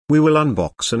we will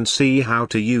unbox and see how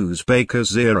to use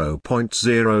Baker's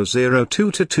 0.002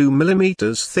 to 2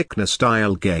 mm thickness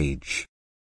dial gauge.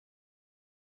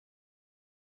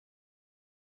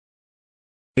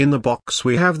 In the box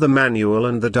we have the manual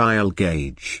and the dial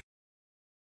gauge.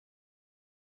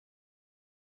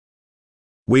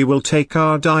 We will take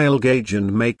our dial gauge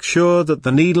and make sure that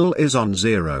the needle is on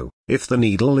 0. If the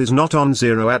needle is not on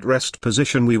 0 at rest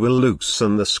position, we will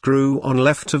loosen the screw on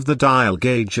left of the dial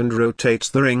gauge and rotate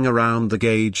the ring around the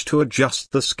gauge to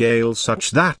adjust the scale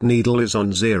such that needle is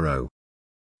on 0.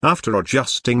 After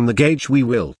adjusting the gauge we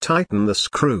will tighten the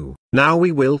screw. Now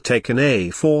we will take an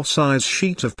A4 size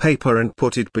sheet of paper and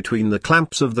put it between the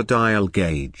clamps of the dial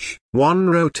gauge. One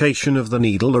rotation of the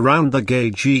needle around the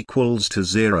gauge equals to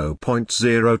 0.020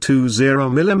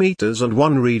 mm and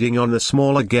one reading on the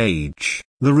smaller gauge.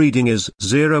 The reading is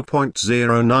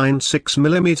 0.096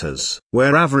 mm,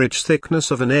 where average thickness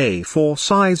of an A4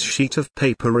 size sheet of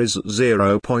paper is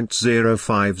 0.050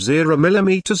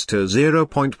 mm to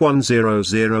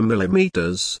 0.100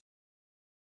 mm.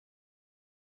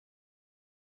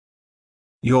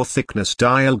 Your thickness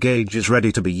dial gauge is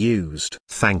ready to be used.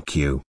 Thank you.